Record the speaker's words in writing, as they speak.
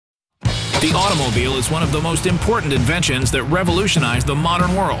The automobile is one of the most important inventions that revolutionized the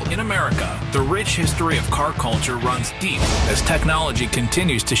modern world. In America, the rich history of car culture runs deep as technology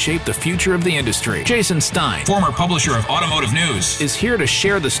continues to shape the future of the industry. Jason Stein, former publisher of Automotive News, is here to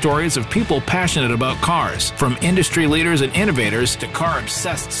share the stories of people passionate about cars, from industry leaders and innovators to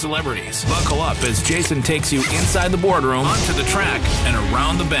car-obsessed celebrities. Buckle up as Jason takes you inside the boardroom, onto the track, and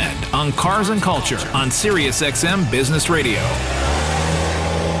around the bend on Cars and Culture on SiriusXM Business Radio.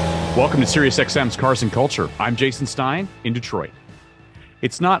 Welcome to SiriusXM's Cars and Culture. I'm Jason Stein in Detroit.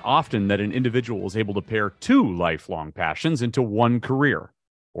 It's not often that an individual is able to pair two lifelong passions into one career,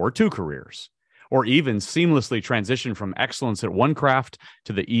 or two careers, or even seamlessly transition from excellence at one craft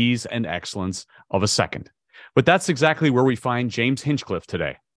to the ease and excellence of a second. But that's exactly where we find James Hinchcliffe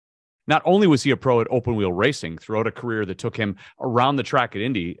today. Not only was he a pro at open-wheel racing throughout a career that took him around the track at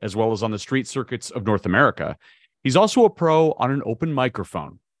Indy, as well as on the street circuits of North America, he's also a pro on an open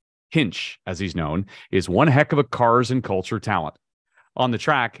microphone. Hinch, as he's known, is one heck of a cars and culture talent. On the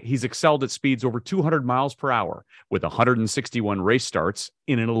track, he's excelled at speeds over 200 miles per hour with 161 race starts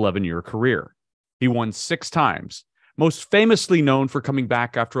in an 11-year career. He won 6 times, most famously known for coming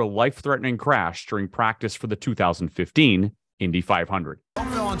back after a life-threatening crash during practice for the 2015 Indy 500.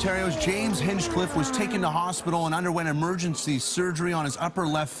 Oakville, Ontario's James Hinchcliffe was taken to hospital and underwent emergency surgery on his upper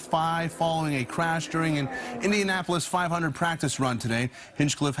left thigh following a crash during an Indianapolis 500 practice run today.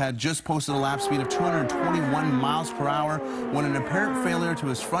 Hinchcliffe had just posted a lap speed of 221 miles per hour when an apparent failure to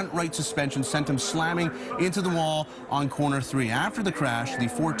his front right suspension sent him slamming into the wall on corner 3. After the crash, the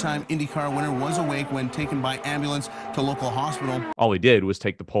 4-time IndyCar winner was awake when taken by ambulance to local hospital. All he did was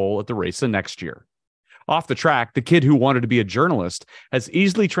take the pole at the race the next year. Off the track, the kid who wanted to be a journalist has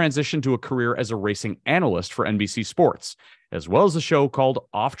easily transitioned to a career as a racing analyst for NBC Sports, as well as a show called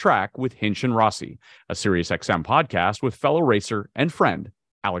Off Track with Hinch and Rossi, a SiriusXM podcast with fellow racer and friend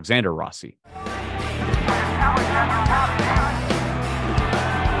Alexander Rossi.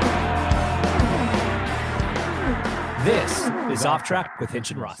 This is Off Track with Hinch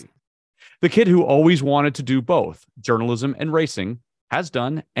and Rossi. The kid who always wanted to do both, journalism and racing, has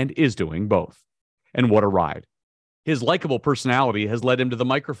done and is doing both. And what a ride. His likable personality has led him to the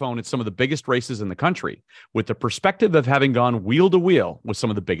microphone at some of the biggest races in the country, with the perspective of having gone wheel to wheel with some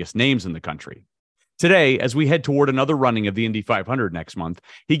of the biggest names in the country. Today, as we head toward another running of the Indy 500 next month,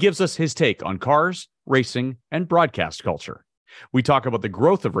 he gives us his take on cars, racing, and broadcast culture. We talk about the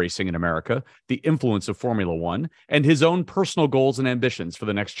growth of racing in America, the influence of Formula One, and his own personal goals and ambitions for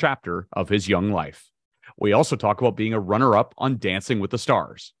the next chapter of his young life. We also talk about being a runner-up on Dancing with the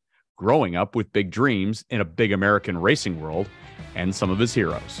Stars, growing up with big dreams in a big American racing world, and some of his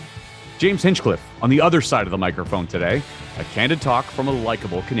heroes. James Hinchcliffe on the other side of the microphone today, a candid talk from a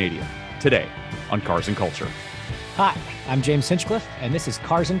likable Canadian, today on Cars and Culture. Hi, I'm James Hinchcliffe, and this is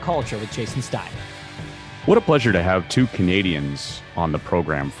Cars and Culture with Jason Stein. What a pleasure to have two Canadians on the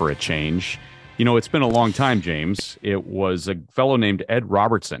program for a change. You know, it's been a long time, James. It was a fellow named Ed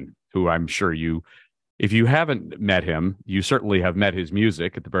Robertson, who I'm sure if you haven't met him, you certainly have met his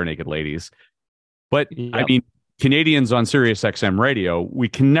music at the Bare Naked Ladies. But, yep. I mean, Canadians on SiriusXM radio, we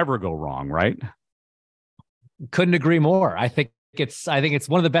can never go wrong, right? Couldn't agree more. I think it's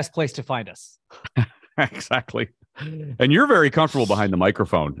one of the best places to find us. Exactly. And you're very comfortable behind the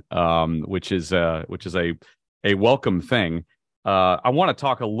microphone, which is a welcome thing. I want to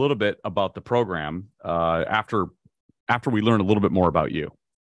talk a little bit about the program after we learn a little bit more about you.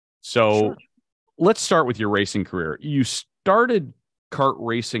 So, sure. Let's start with your racing career. You started kart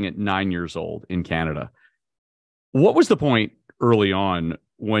racing at 9 years old in Canada. What was the point early on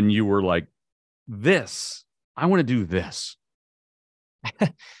when you were like, I want to do this?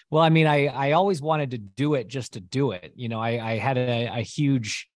 Well, I mean, I always wanted to do it just to do it. You know, I had a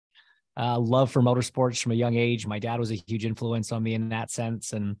huge love for motorsports from a young age. My dad was a huge influence on me in that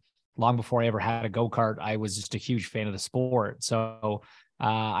sense. And long before I ever had a go-kart, I was just a huge fan of the sport. So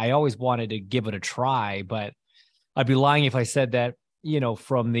I always wanted to give it a try, but I'd be lying if I said that, you know,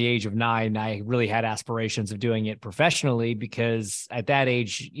 from the age of 9, I really had aspirations of doing it professionally, because at that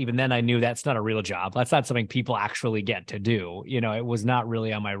age, even then I knew that's not a real job. That's not something people actually get to do. You know, it was not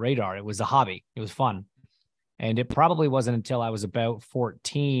really on my radar. It was a hobby. It was fun. And it probably wasn't until I was about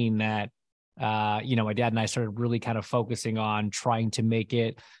 14 that, you know, my dad and I started really kind of focusing on trying to make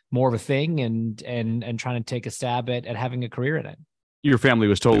it more of a thing and trying to take a stab at having a career in it. Your family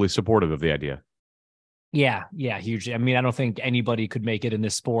was totally supportive of the idea. Yeah, hugely. I mean, I don't think anybody could make it in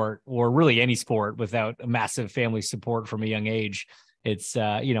this sport, or really any sport, without a massive family support from a young age. It's,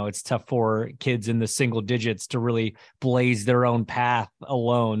 you know, it's tough for kids in the single digits to really blaze their own path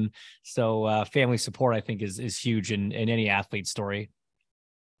alone. So family support, I think, is huge in any athlete story.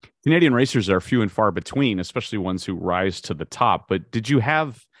 Canadian racers are few and far between, especially ones who rise to the top. But did you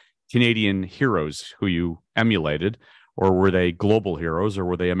have Canadian heroes who you emulated, or were they global heroes, or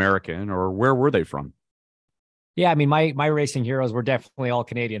were they American, or where were they from? Yeah, I mean, my racing heroes were definitely all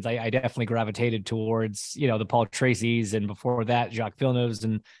Canadians. I definitely gravitated towards, the Paul Tracys, and before that, Jacques Villeneuve's,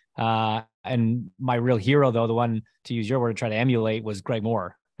 and my real hero, though, the one, to use your word, to try to emulate, was Greg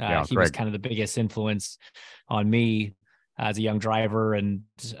Moore. He was kind of the biggest influence on me as a young driver, and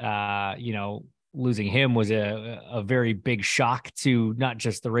losing him was a very big shock to not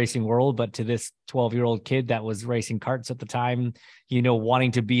just the racing world, but to this 12-year-old kid that was racing karts at the time,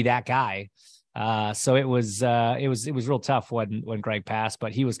 wanting to be that guy. So it was real tough when Greg passed,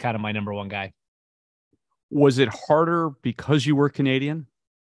 but he was kind of my number one guy. Was it harder because you were Canadian?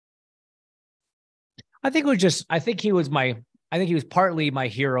 I think he was partly my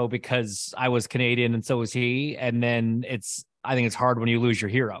hero because I was Canadian and so was he. And then I think it's hard when you lose your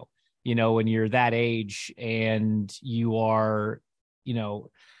hero, when you're that age and you are,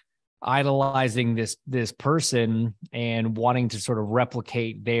 idolizing this person and wanting to sort of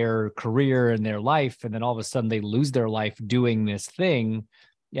replicate their career and their life. And then all of a sudden they lose their life doing this thing.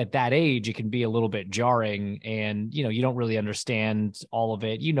 At that age, it can be a little bit jarring, and, you don't really understand all of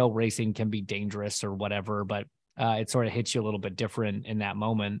it. Racing can be dangerous or whatever, but it sort of hits you a little bit different in that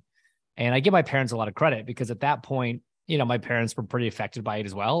moment. And I give my parents a lot of credit because at that point, my parents were pretty affected by it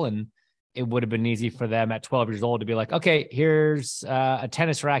as well. And it would have been easy for them at 12 years old to be like, okay, here's a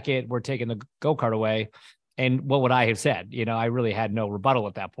tennis racket. We're taking the go-kart away. And what would I have said? I really had no rebuttal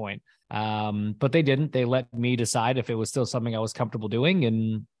at that point. But they didn't. They let me decide if it was still something I was comfortable doing.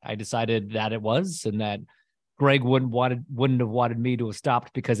 And I decided that it was, and that Greg wouldn't have wanted me to have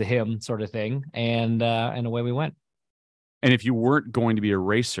stopped because of him, sort of thing. And away we went. And if you weren't going to be a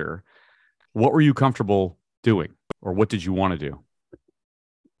racer, what were you comfortable doing, or what did you want to do?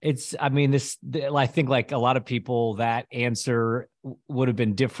 I think like a lot of people, that answer would have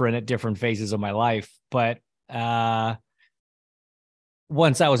been different at different phases of my life. But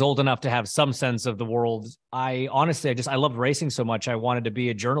once I was old enough to have some sense of the world, I loved racing so much. I wanted to be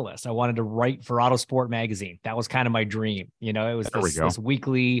a journalist. I wanted to write for Autosport magazine. That was kind of my dream. It was this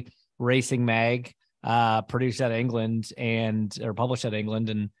weekly racing mag, produced out of England or published out of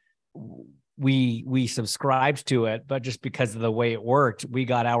England. And we subscribed to it, but just because of the way it worked, we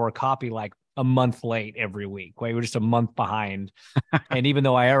got our copy like a month late every week. We were just a month behind. And even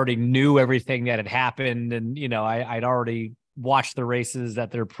though I already knew everything that had happened, and, I'd already watched the races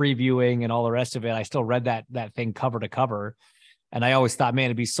that they're previewing and all the rest of it, I still read that thing cover to cover. And I always thought, man,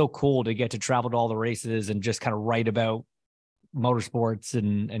 it'd be so cool to get to travel to all the races and just kind of write about motorsports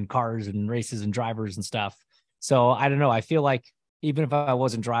and cars and races and drivers and stuff. So I don't know. I feel like even if I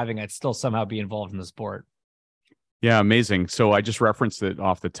wasn't driving, I'd still somehow be involved in the sport. Yeah, amazing. So I just referenced it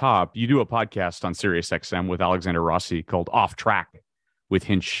off the top. You do a podcast on SiriusXM with Alexander Rossi called Off Track with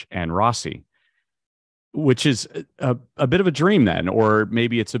Hinch and Rossi, which is a bit of a dream then, or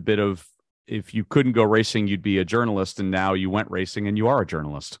maybe it's a bit of, if you couldn't go racing, you'd be a journalist, and now you went racing and you are a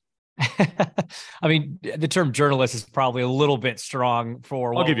journalist. I mean, the term journalist is probably a little bit strong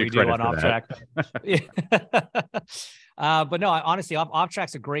for what we do on Off Track. But no, honestly, Off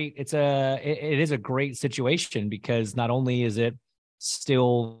Track's it is a great situation, because not only is it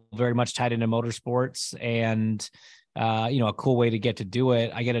still very much tied into motorsports and, a cool way to get to do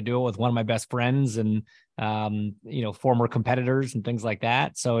it. I get to do it with one of my best friends and, former competitors and things like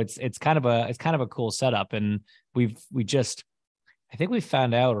that. So it's kind of a cool setup. And I think we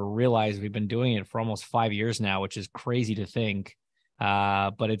found out or realized we've been doing it for almost 5 years now, which is crazy to think.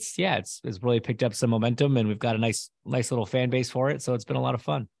 But it's really picked up some momentum, and we've got a nice little fan base for it. So it's been a lot of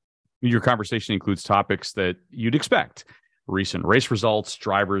fun. Your conversation includes topics that you'd expect: recent race results,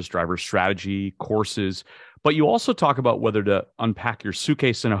 driver strategy, courses, but you also talk about whether to unpack your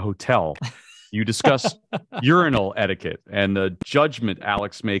suitcase in a hotel. You discuss urinal etiquette and the judgment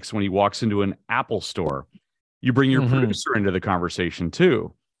Alex makes when he walks into an Apple store. You bring your producer into the conversation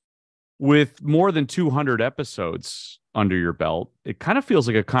too. With more than 200 episodes under your belt, it kind of feels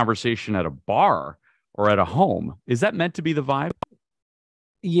like a conversation at a bar or at a home. Is that meant to be the vibe?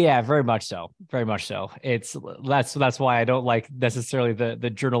 Yeah, very much so. Very much so. That's why I don't like necessarily the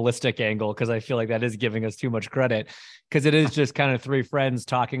journalistic angle, because I feel like that is giving us too much credit, because it is just kind of three friends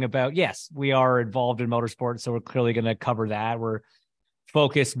talking about, yes, we are involved in motorsports, so we're clearly going to cover that. We're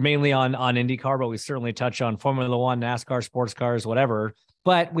focused mainly on IndyCar, but we certainly touch on Formula One, NASCAR, sports cars, whatever.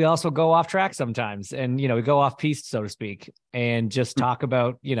 But we also go off track sometimes, and, we go off piste, so to speak, and just talk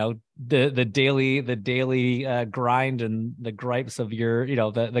about, the daily grind and the gripes of your,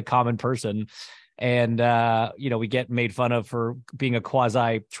 the common person. And, we get made fun of for being a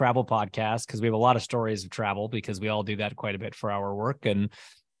quasi travel podcast because we have a lot of stories of travel because we all do that quite a bit for our work. And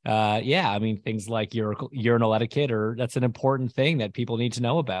things like urinal etiquette, that's an important thing that people need to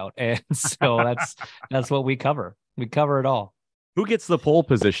know about. And so that's what we cover. We cover it all. Who gets the pole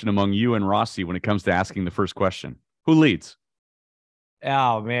position among you and Rossi when it comes to asking the first question? Who leads?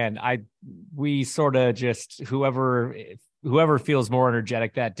 Oh man, we sort of just whoever feels more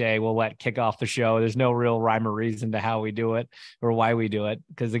energetic that day will let kick off the show. There's no real rhyme or reason to how we do it or why we do it.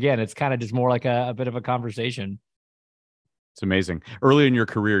 Because again, it's kind of just more like a bit of a conversation. It's amazing. Early in your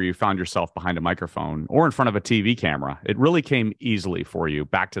career, you found yourself behind a microphone or in front of a TV camera. It really came easily for you,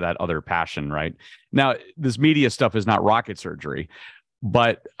 back to that other passion, right? Now, this media stuff is not rocket surgery,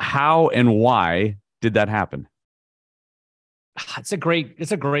 but how and why did that happen? It's a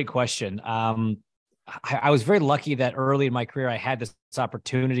great question. I was very lucky that early in my career, I had this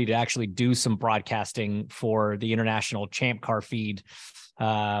opportunity to actually do some broadcasting for the international Champ Car feed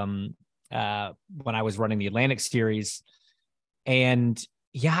when I was running the Atlantic Series. And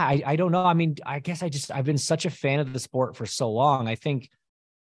yeah, I don't know. I mean, I guess I've been such a fan of the sport for so long. I think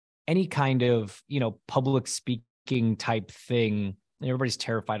any kind of, public speaking type thing, everybody's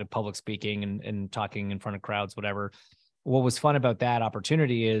terrified of public speaking and talking in front of crowds, whatever. What was fun about that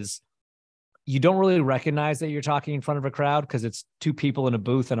opportunity is you don't really recognize that you're talking in front of a crowd because it's two people in a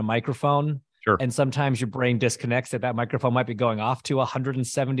booth and a microphone. Sure. And sometimes your brain disconnects that microphone might be going off to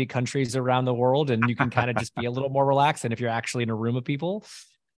 170 countries around the world. And you can kind of just be a little more relaxed than if you're actually in a room of people.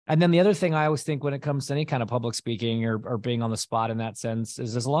 And then the other thing I always think when it comes to any kind of public speaking or being on the spot in that sense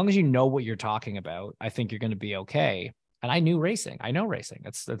is as long as you know what you're talking about, I think you're going to be okay. And I know racing.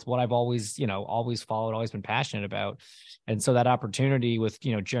 That's what I've always followed, always been passionate about. And so that opportunity with,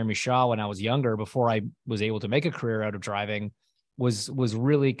 Jeremy Shaw when I was younger, before I was able to make a career out of driving, was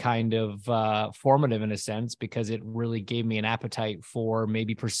really kind of formative in a sense, because it really gave me an appetite for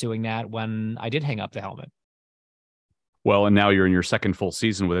maybe pursuing that when I did hang up the helmet. Well, and now you're in your second full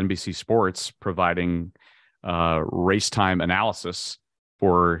season with NBC Sports, providing race time analysis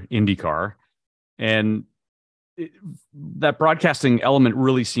for IndyCar. And that broadcasting element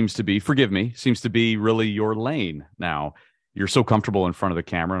really seems to be really your lane now. You're so comfortable in front of the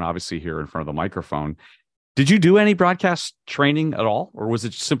camera and obviously here in front of the microphone. Did you do any broadcast training at all, or was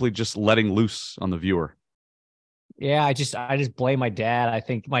it simply just letting loose on the viewer? Yeah, I just blame my dad. I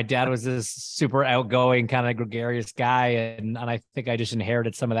think my dad was this super outgoing, kind of gregarious guy, and I think I just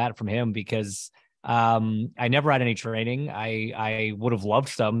inherited some of that from him because I never had any training. I would have loved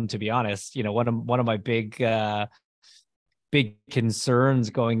some, to be honest. One of my big concerns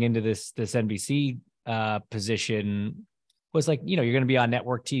going into this NBC position was like, you're going to be on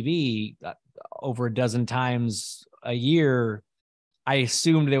network TV over a dozen times a year. I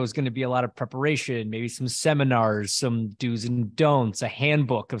assumed there was going to be a lot of preparation, maybe some seminars, some do's and don'ts, a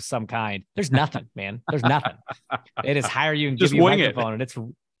handbook of some kind. There's nothing, man. There's nothing. They just hire you and give you a microphone,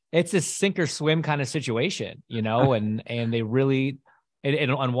 and it's a sink or swim kind of situation, and they really,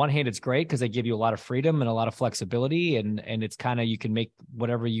 and on one hand, it's great because they give you a lot of freedom and a lot of flexibility, and it's kind of, you can make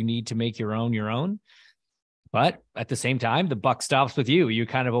whatever you need to make your own. But at the same time, the buck stops with you. You're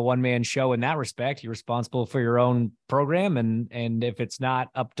kind of a one-man show in that respect. You're responsible for your own program, and if it's not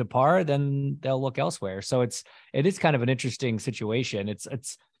up to par, then they'll look elsewhere. So it is kind of an interesting situation.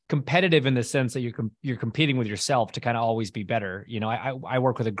 It's competitive in the sense that you're competing with yourself to kind of always be better. I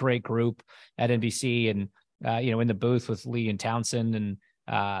work with a great group at NBC, and in the booth with Lee and Townsend, and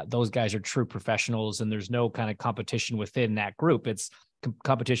those guys are true professionals, and there's no kind of competition within that group. It's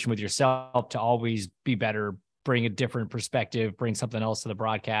competition with yourself to always be better, bring a different perspective, bring something else to the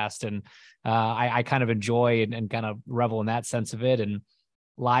broadcast. And I kind of enjoy and kind of revel in that sense of it. And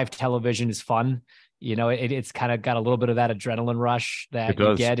live television is fun. It's kind of got a little bit of that adrenaline rush that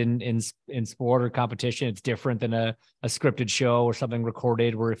you get in sport or competition. It's different than a scripted show or something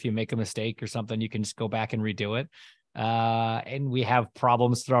recorded where if you make a mistake or something, you can just go back and redo it. And we have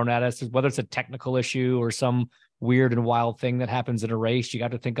problems thrown at us, whether it's a technical issue or some weird and wild thing that happens in a race. You got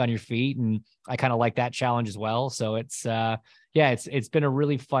to think on your feet, and I kind of like that challenge as well. So it's been a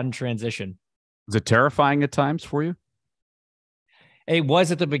really fun transition. Is it terrifying at times for you? It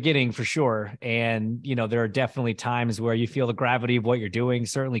was at the beginning for sure. And, there are definitely times where you feel the gravity of what you're doing.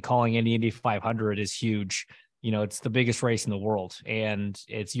 Certainly calling Indy 500 is huge. It's the biggest race in the world, and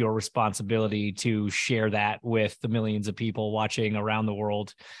it's your responsibility to share that with the millions of people watching around the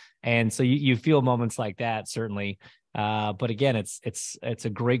world. And so you feel moments like that, certainly. But again, it's a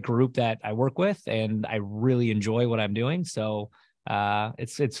great group that I work with, and I really enjoy what I'm doing. So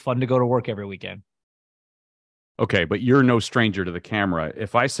it's fun to go to work every weekend. Okay, but you're no stranger to the camera.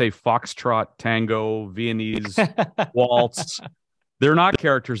 If I say foxtrot, tango, Viennese, waltz, they're not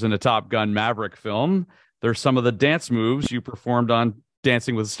characters in a Top Gun Maverick film. They're some of the dance moves you performed on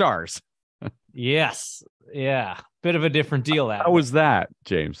Dancing with Stars. Yes. Yeah. Bit of a different deal. How was that,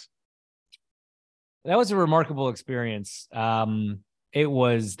 James? That was a remarkable experience. That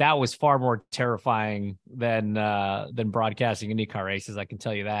was far more terrifying than broadcasting IndyCar races. I can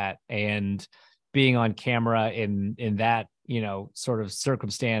tell you that. And being on camera in that, sort of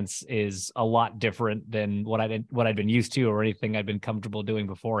circumstance is a lot different than what I'd been used to or anything I'd been comfortable doing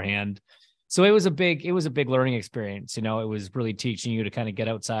beforehand. So it was a big learning experience. It was really teaching you to kind of get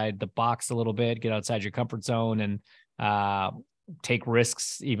outside the box a little bit, get outside your comfort zone, and take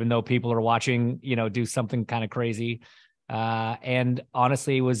risks, even though people are watching, do something kind of crazy. And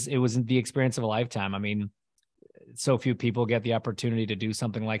honestly, it was the experience of a lifetime. I mean, so few people get the opportunity to do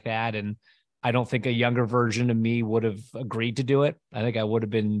something like that. And I don't think a younger version of me would have agreed to do it. I think I would have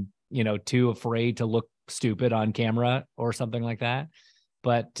been, too afraid to look stupid on camera or something like that.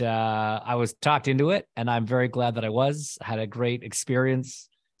 But I was talked into it, and I'm very glad that I had a great experience.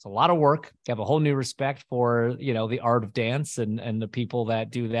 It's a lot of work. I have a whole new respect for, the art of dance and the people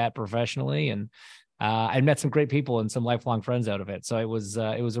that do that professionally. And I met some great people and some lifelong friends out of it. So it was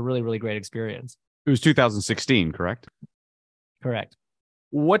a really, really great experience. It was 2016, correct? Correct.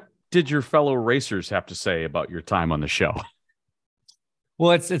 What did your fellow racers have to say about your time on the show?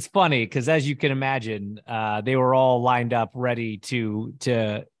 Well, it's funny because, as you can imagine, they were all lined up ready to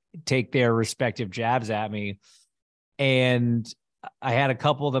take their respective jabs at me. And I had a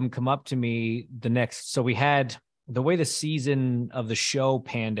couple of them come up to me so we had, the way the season of the show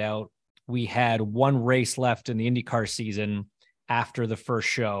panned out, we had one race left in the IndyCar season after the first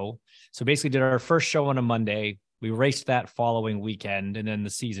show. So basically did our first show on a Monday. We raced that following weekend, and then the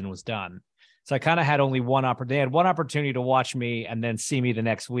season was done. So I kind of had only one opportunity. They had one opportunity to watch me and then see me the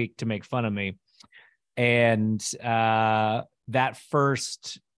next week to make fun of me. And that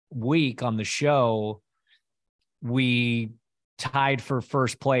first week on the show, we tied for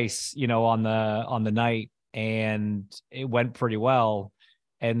first place, on the night, and it went pretty well.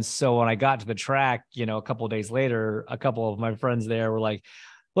 And so when I got to the track, a couple of days later, a couple of my friends there were like,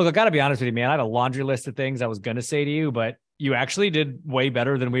 look, I got to be honest with you, man. I had a laundry list of things I was going to say to you, but you actually did way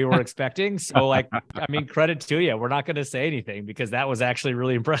better than we were expecting. So credit to you. We're not going to say anything because that was actually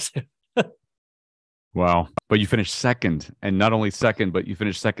really impressive. Wow. But you finished second, and not only second, but you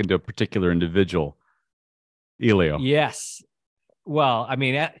finished second to a particular individual, Elio. Yes. Well,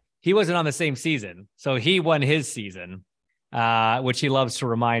 he wasn't on the same season, so he won his season, which he loves to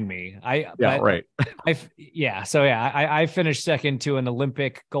remind me. Right. I finished second to an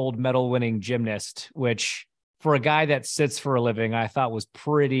Olympic gold medal winning gymnast, which for a guy that sits for a living, I thought was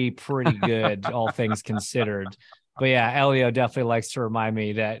pretty good, all things considered. But yeah, Elio definitely likes to remind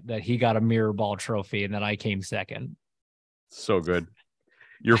me that he got a mirror ball trophy and that I came second. So good.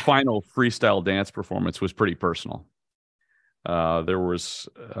 Your final freestyle dance performance was pretty personal. There was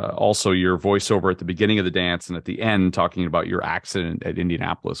also your voiceover at the beginning of the dance and at the end talking about your accident at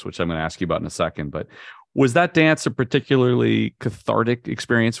Indianapolis, which I'm going to ask you about in a second. But was that dance a particularly cathartic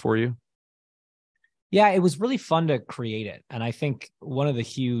experience for you? Yeah, it was really fun to create it. And I think one of the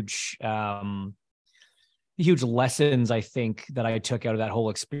huge lessons I think that I took out of that whole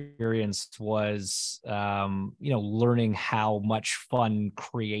experience was, learning how much fun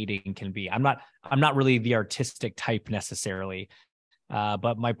creating can be. I'm not really the artistic type necessarily,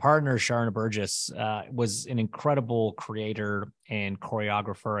 but my partner, Sharon Burgess, was an incredible creator and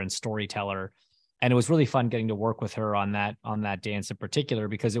choreographer and storyteller. And it was really fun getting to work with her on that dance in particular,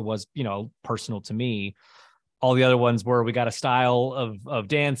 because it was, personal to me. All the other ones were, we got a style of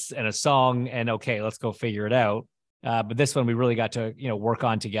dance and a song, and okay, let's go figure it out. But this one we really got to, work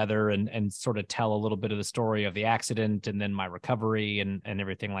on together and sort of tell a little bit of the story of the accident and then my recovery and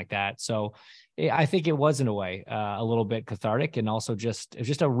everything like that. So I think it was, in a way, a little bit cathartic, and also it was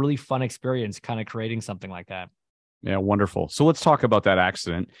just a really fun experience kind of creating something like that. Yeah, wonderful. So let's talk about that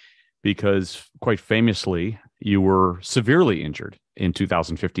accident, because quite famously, you were severely injured in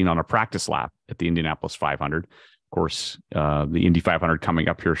 2015 on a practice lap at the Indianapolis 500. Of course, the Indy 500 coming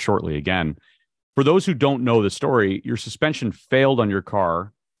up here shortly again. For those who don't know the story, your suspension failed on your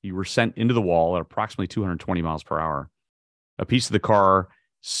car. You were sent into the wall at approximately 220 miles per hour. A piece of the car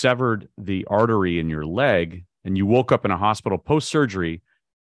severed the artery in your leg, and you woke up in a hospital post-surgery,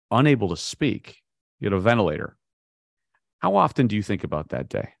 unable to speak. You had a ventilator. How often do you think about that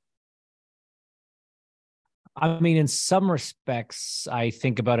day? In some respects, I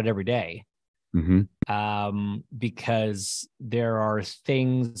think about it every day. because there are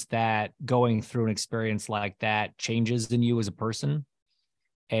things that going through an experience like that changes in you as a person.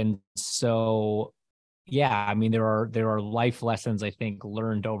 And so, yeah, I mean, there are life lessons, I think,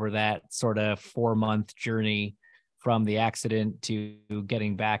 learned over that sort of 4-month journey from the accident to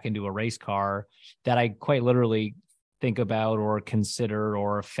getting back into a race car that I quite literally think about or consider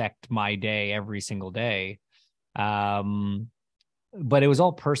or affect my day every single day. But it was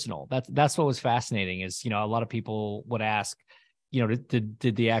all personal. That's what was fascinating is, a lot of people would ask, did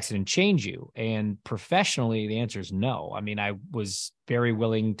the accident change you? And professionally, the answer is no. I mean, I was very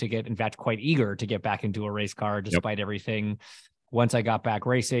willing to in fact, quite eager to get back into a race car despite everything. Once I got back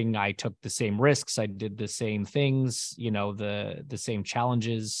racing, I took the same risks. I did the same things, the same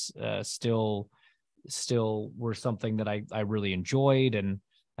challenges, still were something that I really enjoyed and,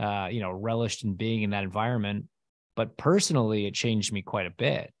 relished in being in that environment. But personally, it changed me quite a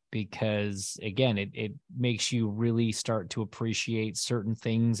bit because, again, it makes you really start to appreciate certain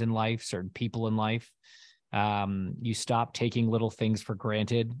things in life, certain people in life. You stop taking little things for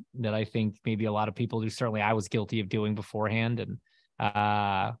granted that I think maybe a lot of people do. Certainly I was guilty of doing beforehand. And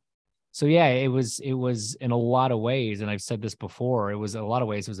so, yeah, it was in a lot of ways. And I've said this before, it was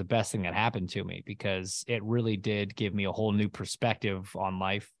the best thing that happened to me because it really did give me a whole new perspective on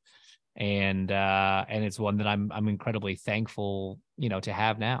life. And it's one that I'm incredibly thankful, to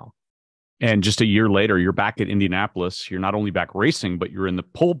have now. And just a year later, you're back at Indianapolis. You're not only back racing, but you're in the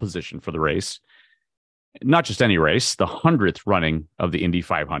pole position for the race. Not just any race, the 100th running of the Indy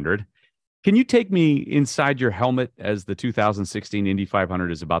 500. Can you take me inside your helmet as the 2016 Indy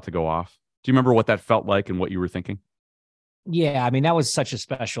 500 is about to go off? Do you remember what that felt like and what you were thinking? Yeah, I mean, that was such a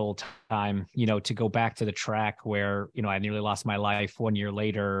special time, to go back to the track where, I nearly lost my life 1 year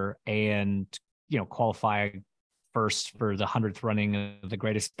later and, qualify first for the 100th running of the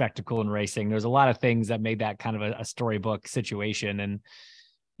greatest spectacle in racing. There's a lot of things that made that kind of a storybook situation. And,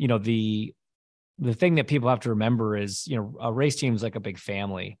 the thing that people have to remember is, a race team is like a big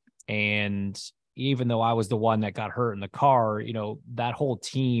family. And even though I was the one that got hurt in the car, that whole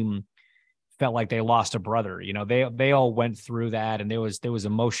team felt like they lost a brother. They all went through that, and there was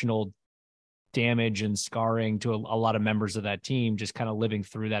emotional damage and scarring to a lot of members of that team, just kind of living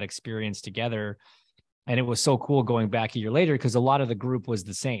through that experience together. And it was so cool going back a year later because a lot of the group was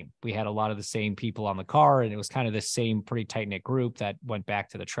the same. We had a lot of the same people on the car, and it was kind of the same pretty tight knit group that went back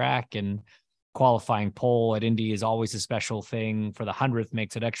to the track. And qualifying pole at Indy is always a special thing. For the 100th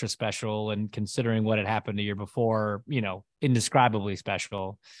makes it extra special. And considering what had happened the year before, indescribably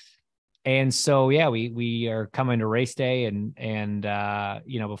special. And so, yeah, we are coming to race day and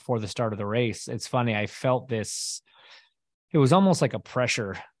before the start of the race, it's funny. I felt this, it was almost like a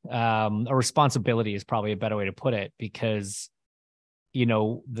pressure, a responsibility is probably a better way to put it, because,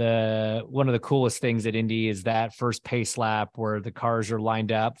 one of the coolest things at Indy is that first pace lap where the cars are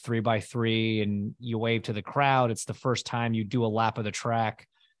lined up 3 by 3 and you wave to the crowd. It's the first time you do a lap of the track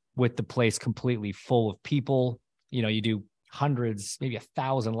with the place completely full of people. You do hundreds, maybe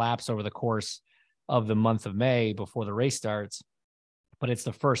 1,000 laps over the course of the month of May before the race starts. But it's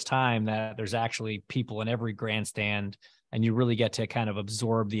the first time that there's actually people in every grandstand, and you really get to kind of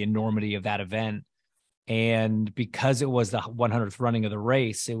absorb the enormity of that event. And because it was the 100th running of the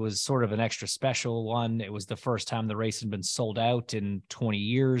race, it was sort of an extra special one. It was the first time the race had been sold out in 20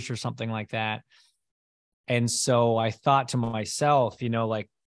 years or something like that. And so I thought to myself, like,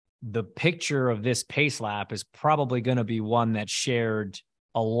 the picture of this pace lap is probably going to be one that's shared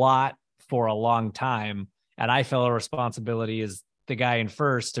a lot for a long time. And I felt a responsibility as the guy in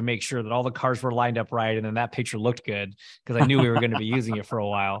first to make sure that all the cars were lined up right. And then that picture looked good because I knew we were going to be using it for a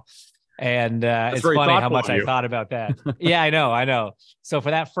while. And it's funny how much I thought about that. Yeah, I know. So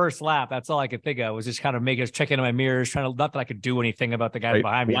for that first lap, that's all I could think of was just kind of check into my mirrors, not that I could do anything about the guys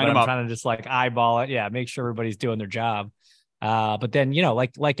behind me, but I'm trying to just like eyeball it. Yeah. Make sure everybody's doing their job. But then,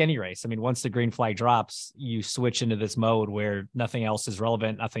 like any race, I mean, once the green flag drops, you switch into this mode where nothing else is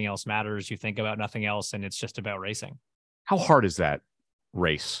relevant. Nothing else matters. You think about nothing else, and it's just about racing. How hard is that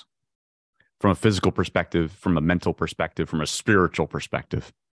race from a physical perspective, from a mental perspective, from a spiritual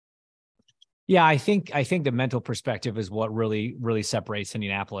perspective? Yeah, I think the mental perspective is what really, really separates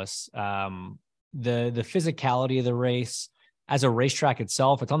Indianapolis. The physicality of the race as a racetrack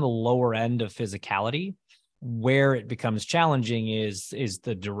itself, it's on the lower end of physicality. Where it becomes challenging is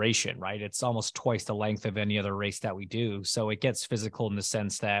the duration, right? It's almost twice the length of any other race that we do. So it gets physical in the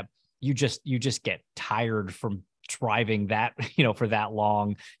sense that you just get tired from driving that, for that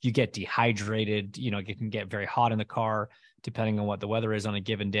long. You get dehydrated, it can get very hot in the car depending on what the weather is on a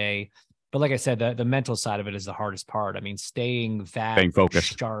given day. But like I said, the mental side of it is the hardest part. I mean, staying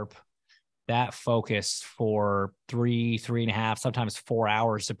focused, sharp, that focus for 3.5, sometimes 4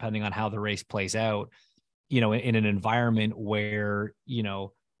 hours, depending on how the race plays out, in an environment where,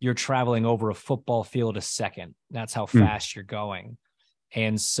 you're traveling over a football field a second. That's how fast you're going.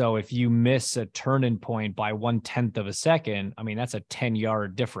 And so if you miss a turning point by 1/10 of a second, I mean, that's a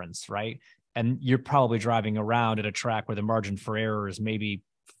 10-yard difference, right? And you're probably driving around at a track where the margin for error is maybe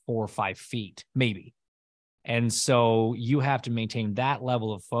 4 or 5 feet, maybe. And so you have to maintain that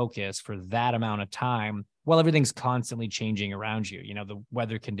level of focus for that amount of time while everything's constantly changing around you. The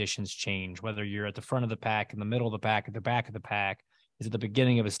weather conditions change, whether you're at the front of the pack, in the middle of the pack, at the back of the pack, is at the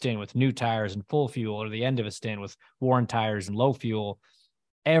beginning of a stint with new tires and full fuel, or the end of a stint with worn tires and low fuel.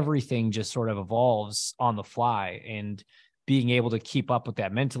 Everything just sort of evolves on the fly, and being able to keep up with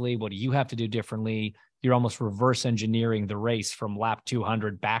that mentally. What do you have to do differently? You're almost reverse engineering the race from lap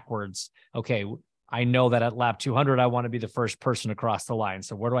 200 backwards. Okay, I know that at lap 200, I want to be the first person across the line.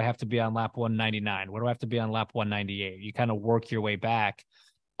 So where do I have to be on lap 199? Where do I have to be on lap 198? You kind of work your way back,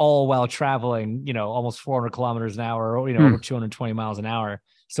 all while traveling, almost 400 kilometers an hour, or, over 220 miles an hour.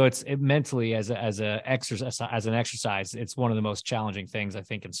 So it mentally as an exercise, it's one of the most challenging things, I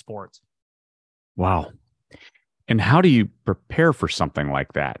think, in sports. Wow. And how do you prepare for something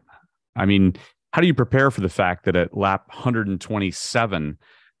like that? I mean, how do you prepare for the fact that at lap 127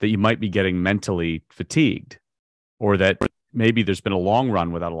 that you might be getting mentally fatigued, or that maybe there's been a long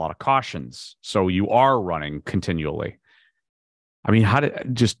run without a lot of cautions, so you are running continually? I mean,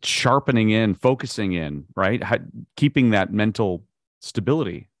 just sharpening in, focusing in, right? Keeping that mental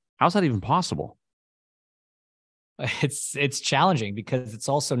stability. How's that even possible? It's challenging because it's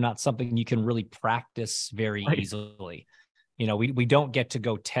also not something you can really practice very easily. We don't get to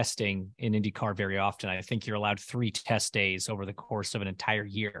go testing in IndyCar very often. I think you're allowed 3 test days over the course of an entire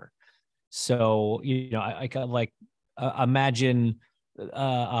year. So, I kind of like imagine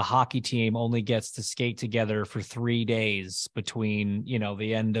a hockey team only gets to skate together for 3 days between,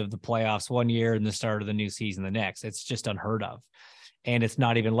 the end of the playoffs one year and the start of the new season the next. It's just unheard of. And it's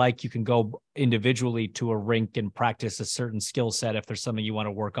not even like you can go individually to a rink and practice a certain skill set. If there's something you want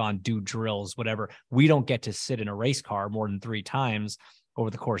to work on, do drills, whatever. We don't get to sit in a race car more than 3 times over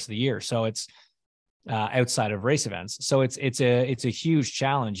the course of the year. So it's outside of race events. So it's a huge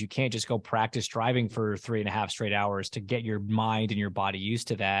challenge. You can't just go practice driving for 3.5 straight hours to get your mind and your body used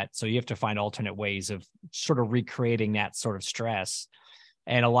to that. So you have to find alternate ways of sort of recreating that sort of stress.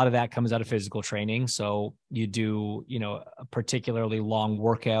 And a lot of that comes out of physical training. So you do, a particularly long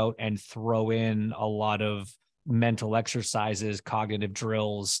workout and throw in a lot of mental exercises, cognitive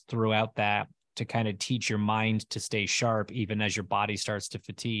drills throughout that to kind of teach your mind to stay sharp, even as your body starts to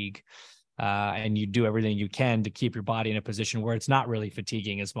fatigue. And you do everything you can to keep your body in a position where it's not really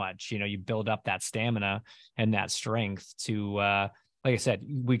fatiguing as much. You build up that stamina and that strength to, like I said,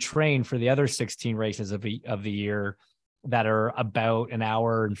 we train for the other 16 races of the year that are about an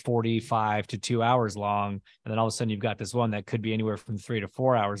hour and 45 to 2 hours long. And then all of a sudden you've got this one that could be anywhere from 3 to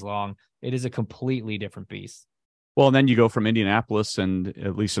 4 hours long. It is a completely different beast. Well, and then you go from Indianapolis, and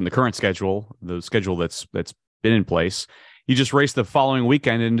at least in the current schedule, the schedule that's been in place, you just race the following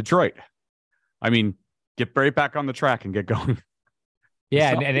weekend in Detroit. I mean, get right back on the track and get going.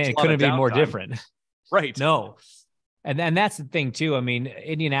 Yeah, and it couldn't be more different. Right. No. And that's the thing too. I mean,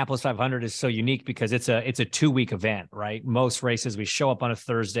 Indianapolis 500 is so unique because it's a 2-week event, right? Most races, we show up on a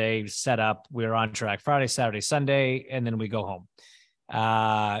Thursday, set up, we're on track Friday, Saturday, Sunday, and then we go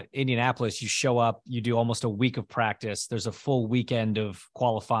home. Indianapolis, you show up, you do almost a week of practice. There's a full weekend of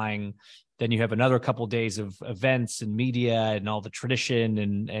qualifying. Then you have another couple of days of events and media and all the tradition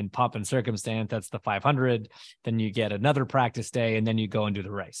and pomp and circumstance. That's the 500. Then you get another practice day, and then you go and do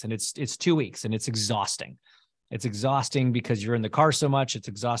the race. And it's 2 weeks, and it's exhausting. It's exhausting because you're in the car so much. It's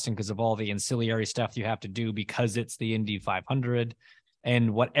exhausting because of all the ancillary stuff you have to do because it's the Indy 500.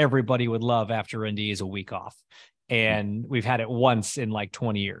 And what everybody would love after Indy is a week off. And we've had it once in like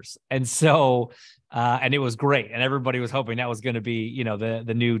 20 years. And so, and it was great. And everybody was hoping that was going to be,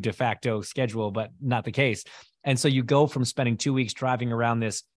 the new de facto schedule, but not the case. And so you go from spending 2 weeks driving around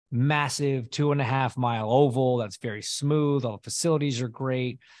this massive 2.5 mile oval that's very smooth. All the facilities are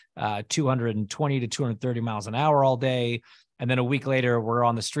great. 220 to 230 miles an hour all day. And then a week later, we're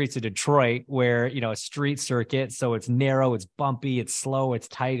on the streets of Detroit where, a street circuit. So it's narrow, it's bumpy, it's slow, it's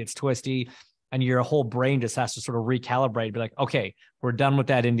tight, it's twisty. And your whole brain just has to sort of recalibrate, be like, okay, we're done with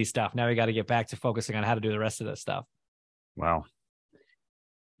that Indy stuff. Now we got to get back to focusing on how to do the rest of this stuff. Wow.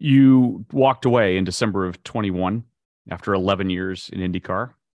 You walked away in December of 21 after 11 years in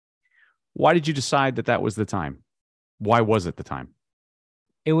IndyCar. Why did you decide that was the time? Why was it the time?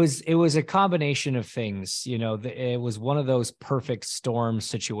 It was a combination of things. It was one of those perfect storm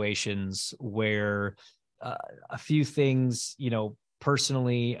situations where a few things,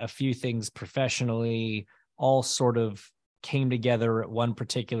 personally, a few things professionally, all sort of came together at one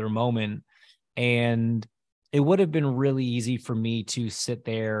particular moment. And it would have been really easy for me to sit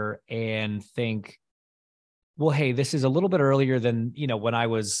there and think, well, hey, this is a little bit earlier than, when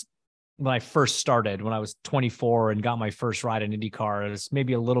I first started, when I was 24 and got my first ride in IndyCar. It was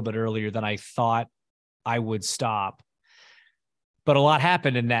maybe a little bit earlier than I thought I would stop. But a lot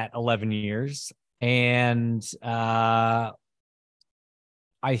happened in that 11 years. And I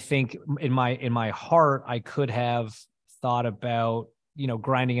think in my heart, I could have thought about,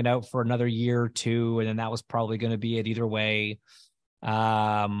 grinding it out for another year or two. And then that was probably going to be it either way.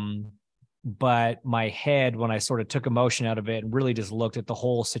 But my head, when I sort of took emotion out of it and really just looked at the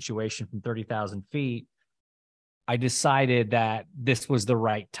whole situation from 30,000 feet, I decided that this was the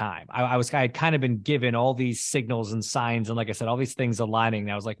right time. I had kind of been given all these signals and signs. And like I said, all these things aligning.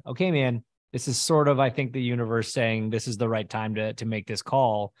 And I was like, okay, man, this is sort of, I think, the universe saying this is the right time to make this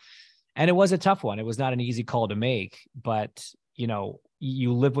call. And it was a tough one. It was not an easy call to make, but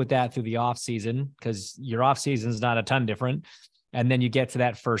you live with that through the off season, because your off season is not a ton different. And then you get to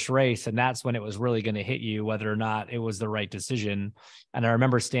that first race, and that's when it was really going to hit you, whether or not it was the right decision. And I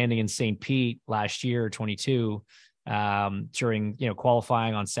remember standing in St. Pete last year, 22, during,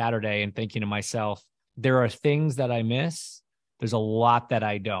 qualifying on Saturday, and thinking to myself, there are things that I miss. There's a lot that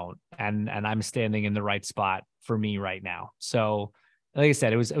I don't. And I'm standing in the right spot for me right now. So like I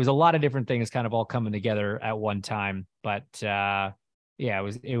said, it was a lot of different things kind of all coming together at one time, but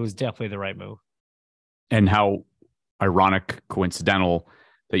it was definitely the right move. And how ironic, coincidental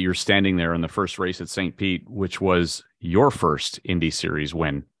that you're standing there in the first race at St. Pete, which was your first Indy Series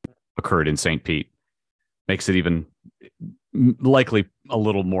win, occurred in St. Pete. Makes it even likely a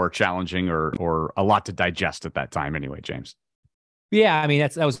little more challenging or a lot to digest at that time anyway, James. Yeah, I mean,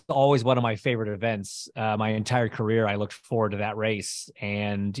 that was always one of my favorite events. My entire career, I looked forward to that race.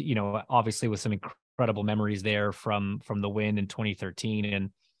 And, obviously with some incredible memories there from the win in 2013.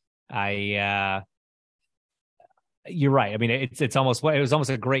 And you're right. I mean, it was almost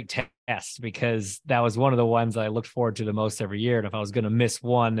a great test, because that was one of the ones I looked forward to the most every year. And if I was going to miss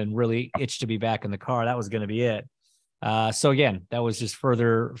one and really itch to be back in the car, that was going to be it. So again, that was just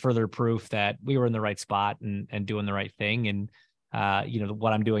further proof that we were in the right spot and doing the right thing. And,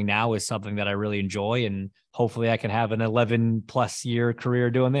 what I'm doing now is something that I really enjoy, and hopefully I can have an 11+ year career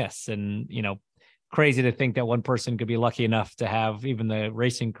doing this. And, crazy to think that one person could be lucky enough to have even the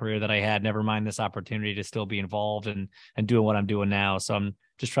racing career that I had, never mind this opportunity to still be involved and doing what I'm doing now. So I'm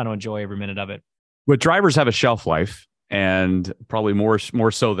just trying to enjoy every minute of it. But drivers have a shelf life, and probably more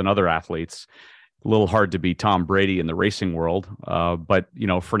so than other athletes. A little hard to be Tom Brady in the racing world. But,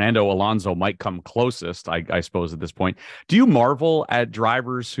 Fernando Alonso might come closest, I suppose, at this point. Do you marvel at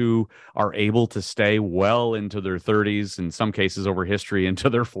drivers who are able to stay well into their 30s, in some cases over history, into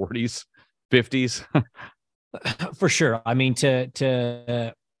their 40s? 50s? For sure. I mean,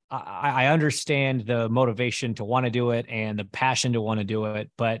 I understand the motivation to want to do it and the passion to want to do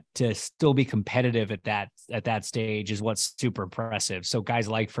it, but to still be competitive at that stage is what's super impressive. So guys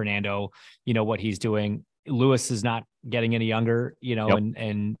like Fernando, what he's doing. Lewis is not getting any younger, Yep.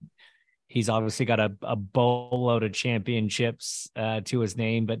 and he's obviously got a boatload of championships to his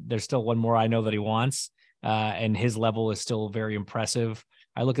name, but there's still one more I know that he wants, and his level is still very impressive.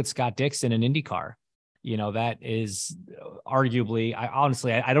 I look at Scott Dixon in IndyCar. That is arguably,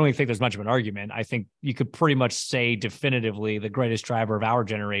 I don't even think there's much of an argument. I think you could pretty much say definitively the greatest driver of our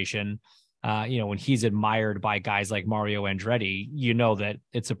generation. When he's admired by guys like Mario Andretti, that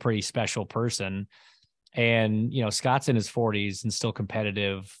it's a pretty special person. And, Scott's in his 40s and still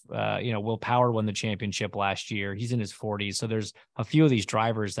competitive. Will Power won the championship last year. He's in his 40s. So there's a few of these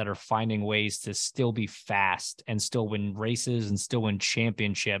drivers that are finding ways to still be fast and still win races and still win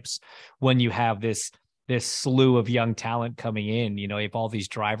championships when you have this slew of young talent coming in. You have all these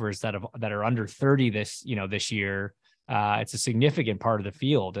drivers that are under 30 this year. It's a significant part of the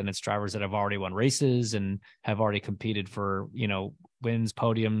field, and it's drivers that have already won races and have already competed for, wins,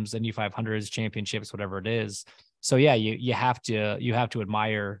 podiums, Indy 500s, championships, whatever it is. So yeah, you have to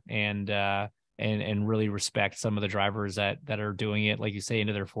admire and really respect some of the drivers that are doing it, like you say,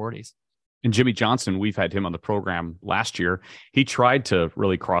 into their 40s. And Jimmy Johnson, we've had him on the program last year. He tried to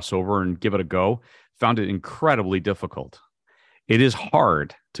really cross over and give it a go, found it incredibly difficult. It is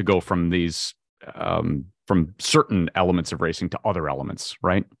hard to go from these from certain elements of racing to other elements,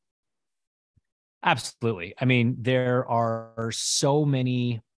 right? Absolutely. I mean, there are so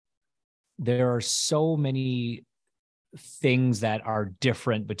many things that are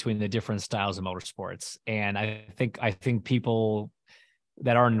different between the different styles of motorsports. And I think people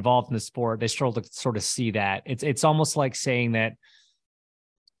that aren't involved in the sport, they struggle to sort of see that. It's almost like saying that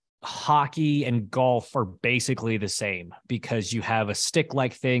hockey and golf are basically the same, because you have a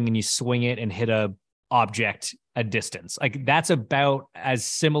stick-like thing and you swing it and hit a object a distance. Like, that's about as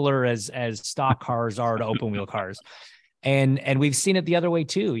similar as stock cars are to open wheel cars. And we've seen it the other way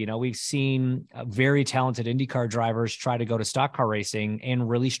too. You know, we've seen very talented IndyCar drivers try to go to stock car racing and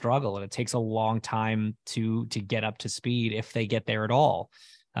really struggle. And it takes a long time to get up to speed, if they get there at all.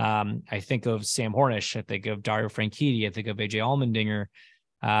 I think of Sam Hornish. I think of Dario Franchitti. I think of AJ Allmendinger.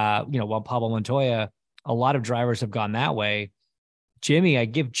 Juan Pablo Montoya. A lot of drivers have gone that way. Jimmy, I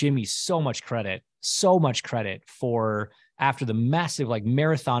give Jimmy so much credit for, after the massive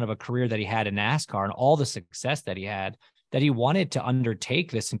marathon of a career that he had in NASCAR and all the success that he had, that he wanted to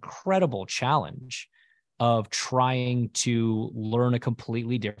undertake this incredible challenge of trying to learn a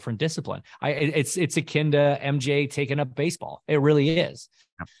completely different discipline. It's akin to MJ taking up baseball. It really is.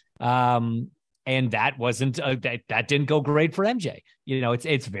 And that wasn't that didn't go great for MJ. You know,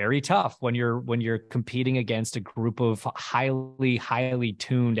 it's very tough when you're competing against a group of highly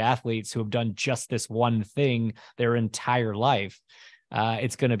tuned athletes who have done just this one thing their entire life.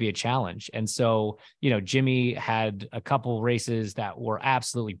 It's going to be a challenge. And so, Jimmy had a couple races that were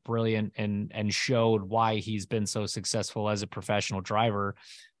absolutely brilliant and showed why he's been so successful as a professional driver.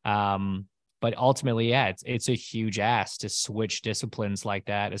 But ultimately, yeah, it's a huge ask to switch disciplines like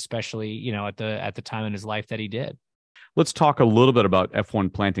that, especially, at the time in his life that he did. Let's talk a little bit about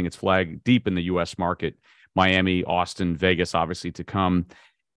F1 planting its flag deep in the U.S. market. Miami, Austin, Vegas, obviously to come.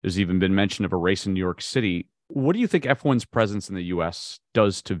 There's even been mention of a race in New York City. What do you think F1's presence in the U.S.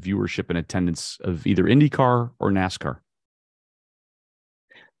 does to viewership and attendance of either IndyCar or NASCAR?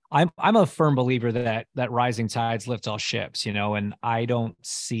 I'm a firm believer that rising tides lift all ships, and I don't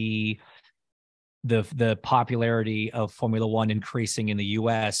see the popularity of Formula One increasing in the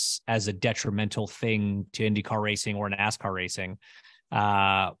US as a detrimental thing to IndyCar racing or NASCAR racing.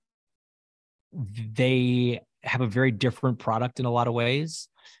 They have a very different product in a lot of ways.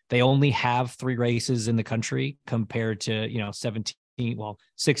 They only have 3 races in the country compared to,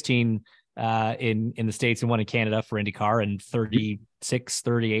 16 in the States and 1 in Canada for IndyCar, and 36,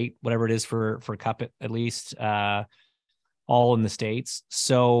 38, whatever it is for Cup at least, all in the States.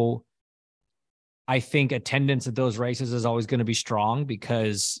 So I think attendance at those races is always going to be strong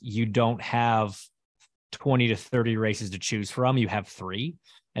because you don't have 20 to 30 races to choose from. You have 3.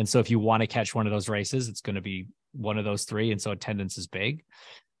 And so if you want to catch one of those races, it's going to be one of those 3. And so attendance is big.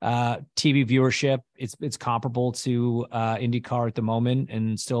 TV viewership, it's comparable to IndyCar at the moment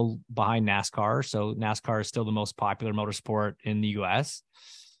and still behind NASCAR. So NASCAR is still the most popular motorsport in the US.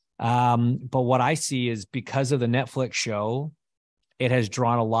 But what I see is, because of the Netflix show, it has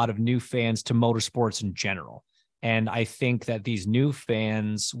drawn a lot of new fans to motorsports in general. And I think that these new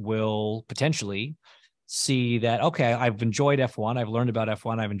fans will potentially see that, okay, I've enjoyed F1. I've learned about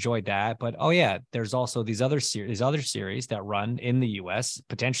F1. I've enjoyed that. But, oh yeah, there's also these other series that run in the US,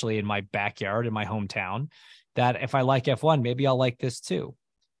 potentially in my backyard, in my hometown, that if I like F1, maybe I'll like this too.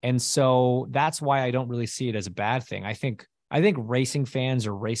 And so that's why I don't really see it as a bad thing. I think racing fans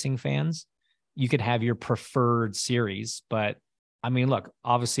are racing fans. You could have your preferred series, but I mean, look,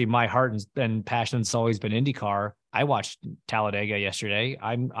 obviously my heart and passion has always been IndyCar. I watched Talladega yesterday.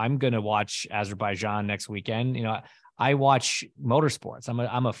 I'm going to watch Azerbaijan next weekend. I watch motorsports.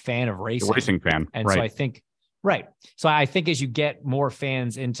 I'm a fan of racing. A racing fan. And right. So I think, right. So I think as you get more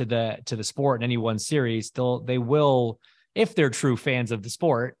fans into the sport in any one series, they will, if they're true fans of the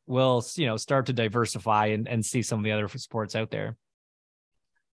sport, will, start to diversify and see some of the other sports out there.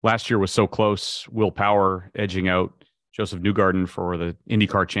 Last year was so close. Will Power edging out Joseph Newgarden for the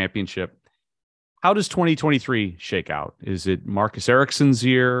IndyCar championship. How does 2023 shake out? Is it Marcus Ericsson's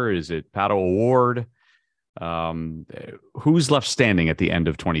year? Is it Pato O'Ward? Who's left standing at the end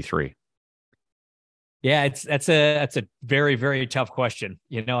of 23? Yeah, that's a very, very tough question.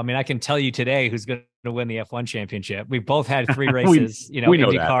 I can tell you today who's going to win the F1 championship. We've both had 3 races, we know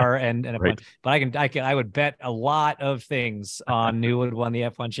IndyCar and F1. Right. But I would bet a lot of things on who would win the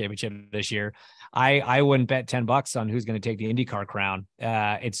F1 championship this year. I wouldn't bet $10 on who's going to take the IndyCar crown.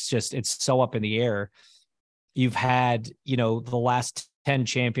 It's so up in the air. You've had, the last 10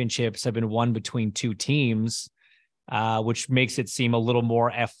 championships have been won between 2 teams, which makes it seem a little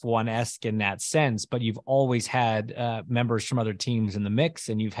more F1-esque in that sense. But you've always had members from other teams in the mix,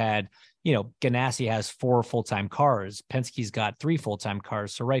 and you've had, Ganassi has 4 full-time cars. Penske's got 3 full-time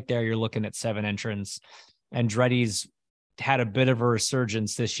cars. So right there, you're looking at 7 entrants. Andretti's had a bit of a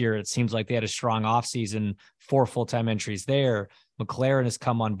resurgence this year. It seems like they had a strong offseason, 4 full-time entries there. McLaren has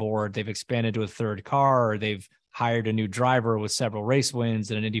come on board. They've expanded to a third car. They've hired a new driver with several race wins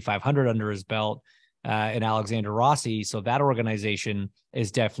and an Indy 500 under his belt, in Alexander Rossi. So that organization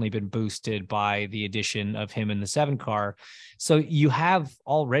has definitely been boosted by the addition of him in the 7 car. So you have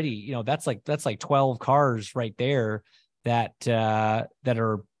already, you know, that's like 12 cars right there that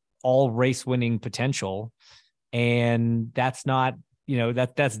are all race winning potential. And that's not, you know,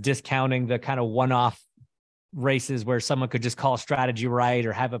 that's discounting the kind of one-off races where someone could just call strategy right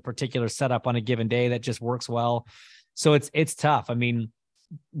or have a particular setup on a given day that just works well. So it's tough. I mean,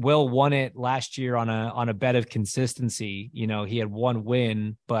 Will won it last year on a bet of consistency. You know, he had 1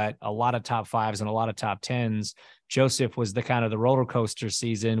 win, but a lot of top 5s and a lot of top 10s. Joseph was the kind of the roller coaster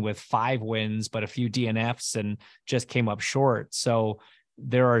season with 5 wins, but a few DNFs and just came up short. So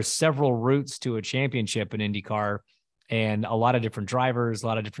there are several routes to a championship in IndyCar and a lot of different drivers, a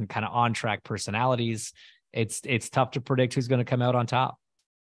lot of different kind of on-track personalities. It's tough to predict who's going to come out on top.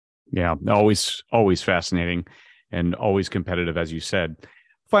 Yeah, always fascinating and always competitive, as you said.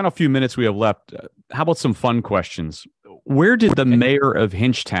 Final few minutes we have left. How about some fun questions? Where did the mayor of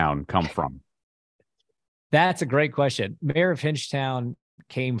Hinchtown come from? That's a great question. Mayor of Hinchtown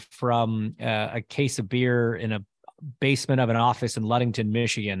came from a case of beer in a basement of an office in Ludington,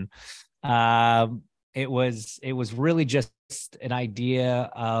 Michigan. It was really just an idea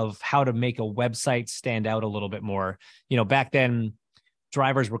of how to make a website stand out a little bit more. You know, back then,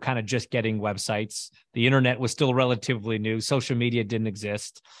 drivers were kind of just getting websites. The internet was still relatively new. Social media didn't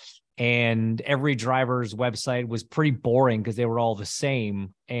exist. And every driver's website was pretty boring because they were all the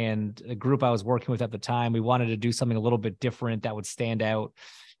same. And the group I was working with at the time, we wanted to do something a little bit different that would stand out.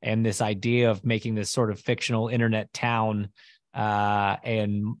 And this idea of making this sort of fictional internet town,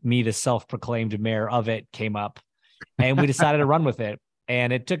 and me, the self-proclaimed mayor of it, came up. And we decided to run with it.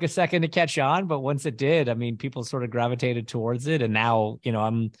 And it took a second to catch on, but once it did, I mean, people sort of gravitated towards it. And now, you know,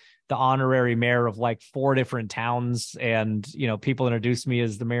 I'm the honorary mayor of like 4 different towns. And, you know, people introduce me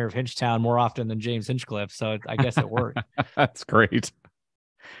as the mayor of Hinchtown more often than James Hinchcliffe. So I guess it worked. That's great.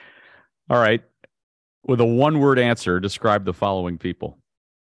 All right. With a 1-word answer, describe the following people.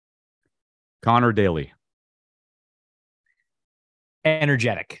 Connor Daly.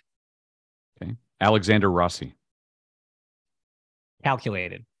 Energetic. Okay. Alexander Rossi.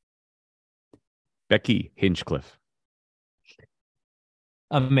 Calculated. Becky Hinchcliffe.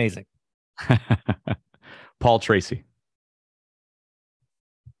 Amazing. Paul Tracy.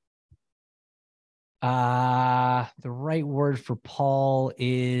 The right word for Paul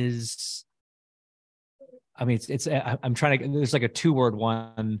is, I mean, I'm trying to, there's like a 2-word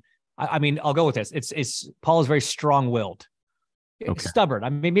one. I mean, I'll go with this. It's Paul is very strong-willed. Okay. Stubborn.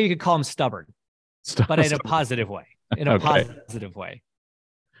 I mean, maybe you could call him stubborn, but in a positive way. In a positive way.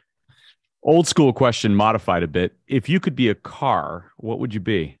 Old school question modified a bit. If you could be a car, what would you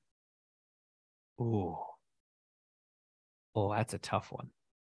be? Ooh. Oh, that's a tough one.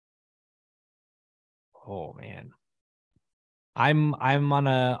 Oh man. I'm on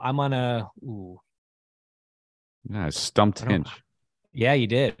a ooh. Yeah, stumped Hinch. Yeah, you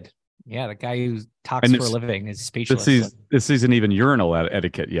did. Yeah, the guy who talks for a living is speechless. This isn't even urinal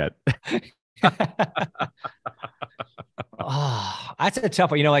etiquette yet. Oh, that's a tough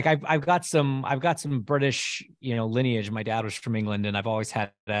one. You know, like I've got some British, you know, lineage. My dad was from England, and I've always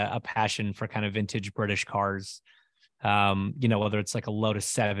had a passion for kind of vintage British cars. You know, whether it's like a Lotus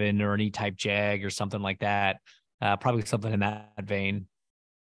 7 or an E-Type Jag or something like that. Probably something in that vein.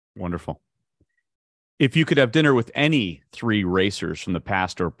 Wonderful. If you could have dinner with any 3 racers from the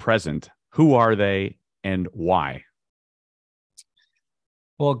past or present, who are they and why?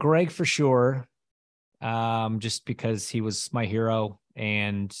 Well, Greg for sure. Just because he was my hero,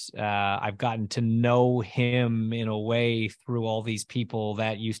 and I've gotten to know him in a way through all these people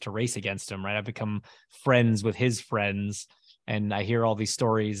that used to race against him, right? I've become friends with his friends, and I hear all these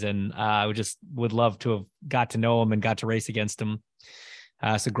stories, and I would love to have got to know him and got to race against him.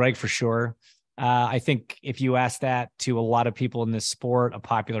 So Greg for sure. I think if you ask that to a lot of people in this sport, a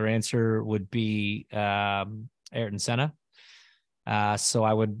popular answer would be Ayrton Senna. So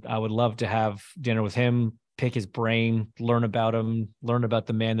I would love to have dinner with him, pick his brain, learn about him, learn about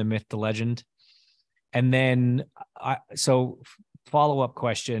the man, the myth, the legend. And then, so follow-up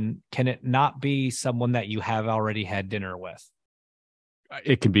question, can it not be someone that you have already had dinner with?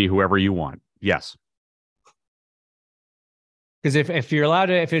 It can be whoever you want. Yes. Because if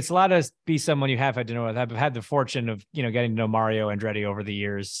it's allowed to be someone you have had dinner with, I've had the fortune of, you know, getting to know Mario Andretti over the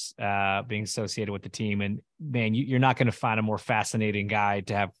years, being associated with the team, and man, you're not going to find a more fascinating guy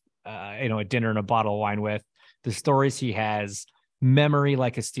to have, you know, a dinner and a bottle of wine with. the stories he has, memory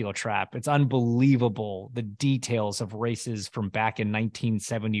like a steel trap. It's unbelievable, the details of races from back in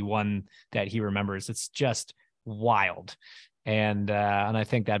 1971 that he remembers. It's just wild. And I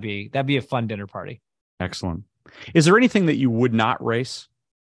think that'd be a fun dinner party. Excellent. Is there anything that you would not race?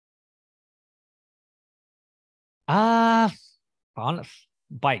 On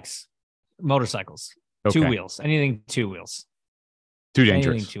bikes, motorcycles, Okay. 2 wheels, anything 2 wheels. Too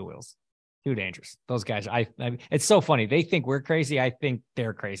dangerous. Anything 2 wheels. Too dangerous. Those guys, I it's so funny. They think we're crazy. I think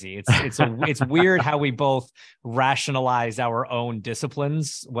they're crazy. It's weird how we both rationalize our own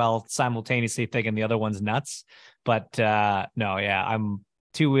disciplines while simultaneously thinking the other one's nuts. But no, yeah,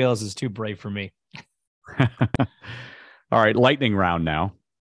 2 wheels is too brave for me. All right, lightning round now.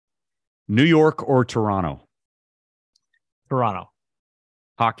 New York or Toronto? Toronto.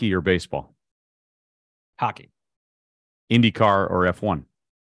 Hockey or baseball? Hockey. IndyCar or F1?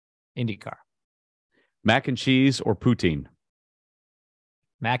 IndyCar. Mac and cheese or poutine?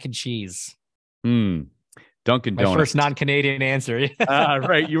 Mac and cheese. Dunkin' My Donuts. first non-Canadian answer.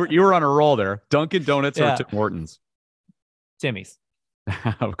 Right, you were on a roll there. Dunkin' Donuts Yeah. or Tim Hortons? Timmy's.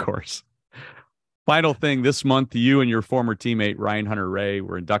 Of course. Final thing, this month, you and your former teammate Ryan Hunter-Reay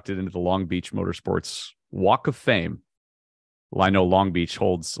were inducted into the Long Beach Motorsports Walk of Fame. Well, I know Long Beach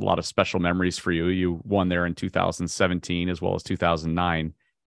holds a lot of special memories for you. You won there in 2017 as well as 2009.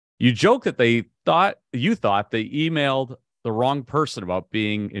 You joke that you thought they emailed the wrong person about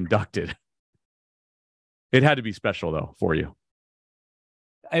being inducted. It had to be special, though, for you.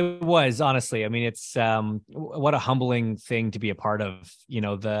 It was, honestly. I mean, it's what a humbling thing to be a part of. You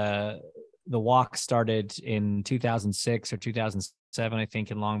know, the walk started in 2006 or 2007, I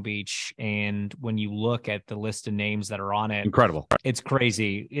think, in Long Beach. And when you look at the list of names that are on it, Incredible. It's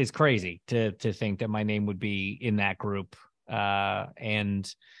crazy. It's crazy to think that my name would be in that group.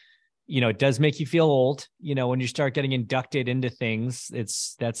 And you know, it does make you feel old. You know, when you start getting inducted into things,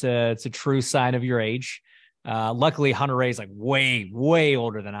 it's a true sign of your age. Luckily, Hunter Ray is like way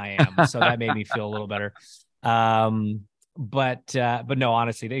older than I am, so that made me feel a little better. But no,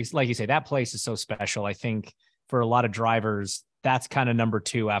 honestly, like you say, that place is so special. I think for a lot of drivers, that's kind of number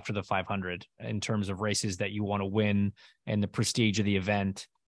 2 after the 500 in terms of races that you want to win and the prestige of the event.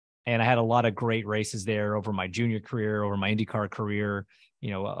 And I had a lot of great races there over my junior career, over my IndyCar career. You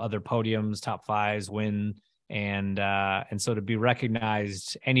know, other podiums, top 5s, win. And so to be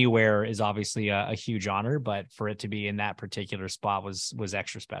recognized anywhere is obviously a huge honor, but for it to be in that particular spot was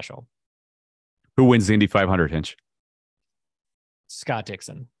extra special. Who wins the Indy 500, Hinch? Scott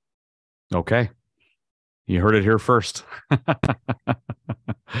Dixon. Okay. You heard it here first.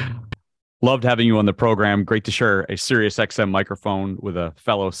 Loved having you on the program. Great to share a SiriusXM microphone with a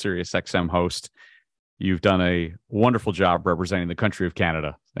fellow SiriusXM host. You've done a wonderful job representing the country of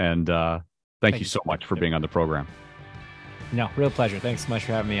Canada. And thank you so much for being on the program. No, real pleasure. Thanks so much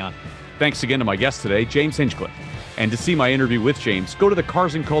for having me on. Thanks again to my guest today, James Hinchcliffe. And to see my interview with James, go to the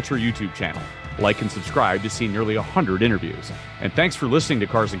Cars and Culture YouTube channel. Like and subscribe to see nearly 100 interviews. And thanks for listening to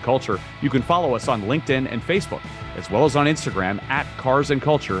Cars and Culture. You can follow us on LinkedIn and Facebook, as well as on Instagram at Cars and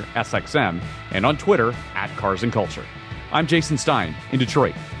Culture SXM and on Twitter at Cars and Culture. I'm Jason Stein in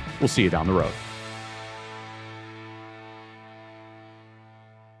Detroit. We'll see you down the road.